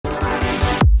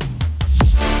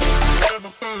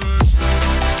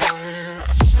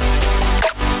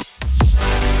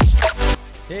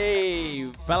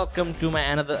Welcome to my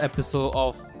another episode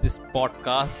of this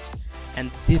podcast, and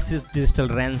this is Digital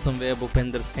Ransomware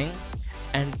Bhupender Singh.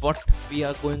 And what we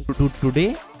are going to do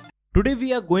today? Today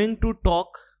we are going to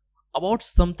talk about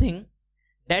something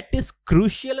that is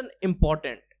crucial and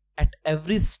important at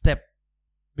every step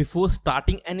before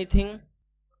starting anything,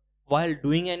 while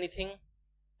doing anything,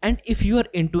 and if you are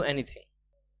into anything.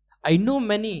 I know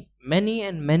many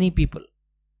people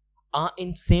are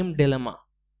in same dilemma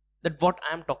that what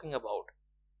I am talking about,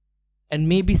 and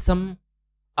maybe some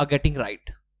are getting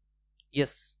right.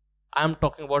 Yes, I am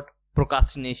talking about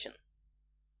procrastination.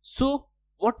 So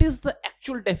what is the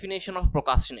actual definition of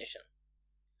procrastination?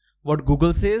 What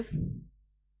Google says,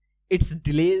 it's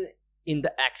delay in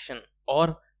the action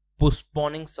or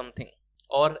postponing something,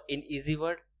 or in easy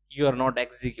word, you are not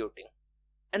executing.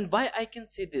 And why I can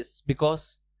say this?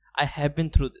 Because I have been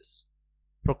through this.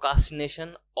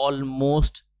 Procrastination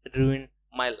almost ruined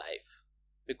my life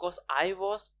because I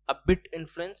was a bit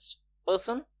influenced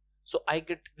person, so I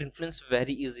get influenced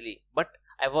very easily, but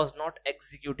I was not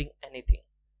executing anything.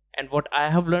 And what I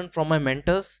have learned from my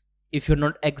mentors, if you're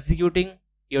not executing,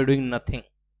 you're doing nothing.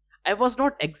 I was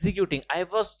not executing, I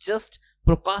was just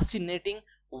procrastinating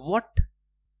what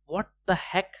the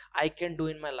heck I can do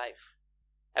in my life.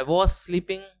 I was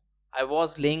sleeping, I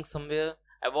was laying somewhere,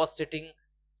 I was sitting,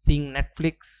 seeing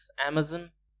Netflix,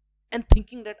 Amazon, and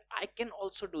thinking that I can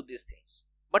also do these things.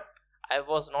 But I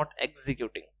was not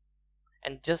executing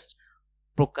and just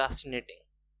procrastinating.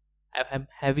 I am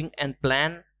having a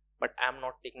plan, but I am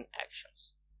not taking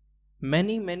actions.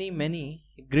 Many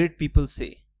great people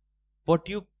say, what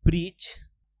you preach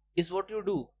is what you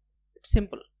do. It's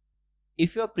simple.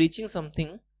 If you are preaching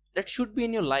something that should be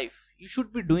in your life, you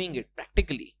should be doing it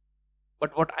practically.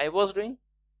 But what I was doing,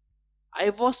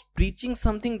 I was preaching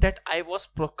something that I was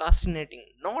procrastinating,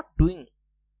 not doing.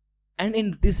 And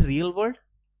in this real world,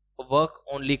 work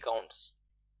only counts.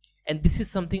 And this is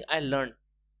something I learned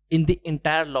in the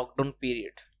entire lockdown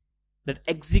period, that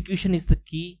execution is the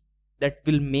key that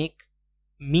will make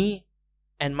me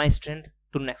and my strength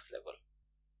to next level.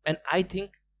 And I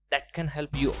think that can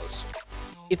help you also.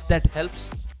 If that helps,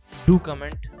 do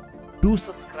comment, do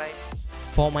subscribe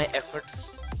for my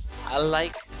efforts. I'll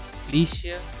like, please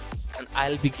share, and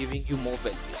I'll be giving you more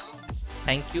values.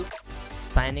 Thank you.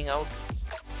 Signing out,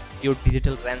 your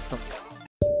digital ransomware.